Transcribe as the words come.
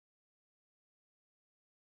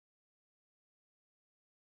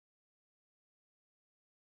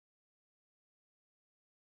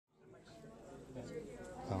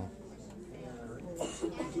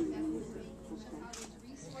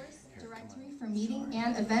for meeting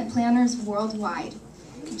and event planners worldwide.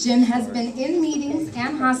 Jim has been in meetings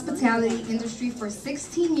and hospitality industry for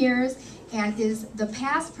 16 years and is the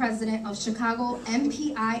past president of Chicago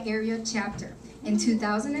MPI area chapter in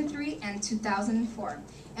 2003 and 2004,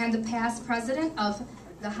 and the past president of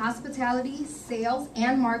the Hospitality Sales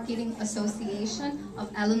and Marketing Association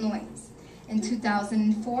of Illinois. In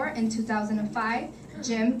 2004 and 2005,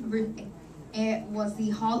 Jim was the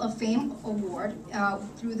Hall of Fame award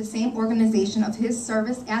through the same organization of his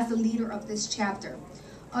service as the leader of this chapter.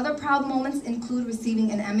 Other proud moments include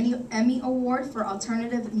receiving an Emmy Award for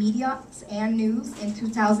Alternative Media and News in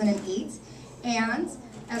 2008, and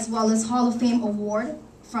as well as Hall of Fame Award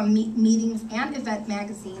from Meetings and Event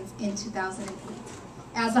Magazines in 2008.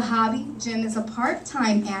 As a hobby, Jim is a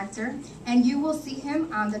part-time actor, and you will see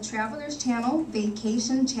him on the Travelers Channel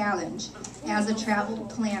Vacation Challenge as a travel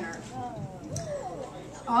planner.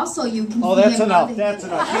 Also, you can see him. That's enough. That's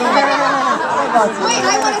enough. Wait,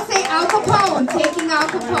 I want to say Al Capone, taking Al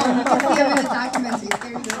Capone. You can see him in the documentary.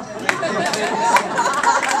 There you go.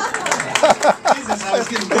 Jesus, I was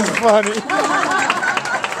getting bored. It's funny.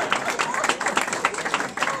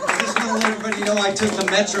 I just want to let everybody know I took the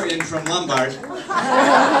Metro in from Lombard.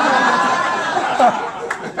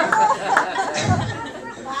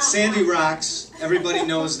 Sandy rocks. Everybody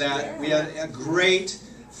knows that. We had a great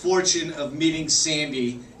fortune of meeting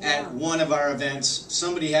Sandy at one of our events.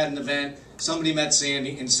 Somebody had an event, somebody met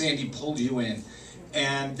Sandy, and Sandy pulled you in.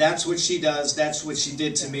 And that's what she does. That's what she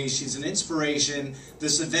did to me. She's an inspiration.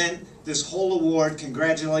 This event, this whole award,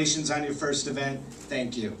 congratulations on your first event.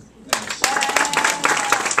 Thank you. Thanks.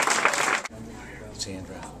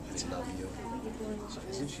 Sandra, I love you.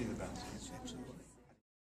 Isn't she the best?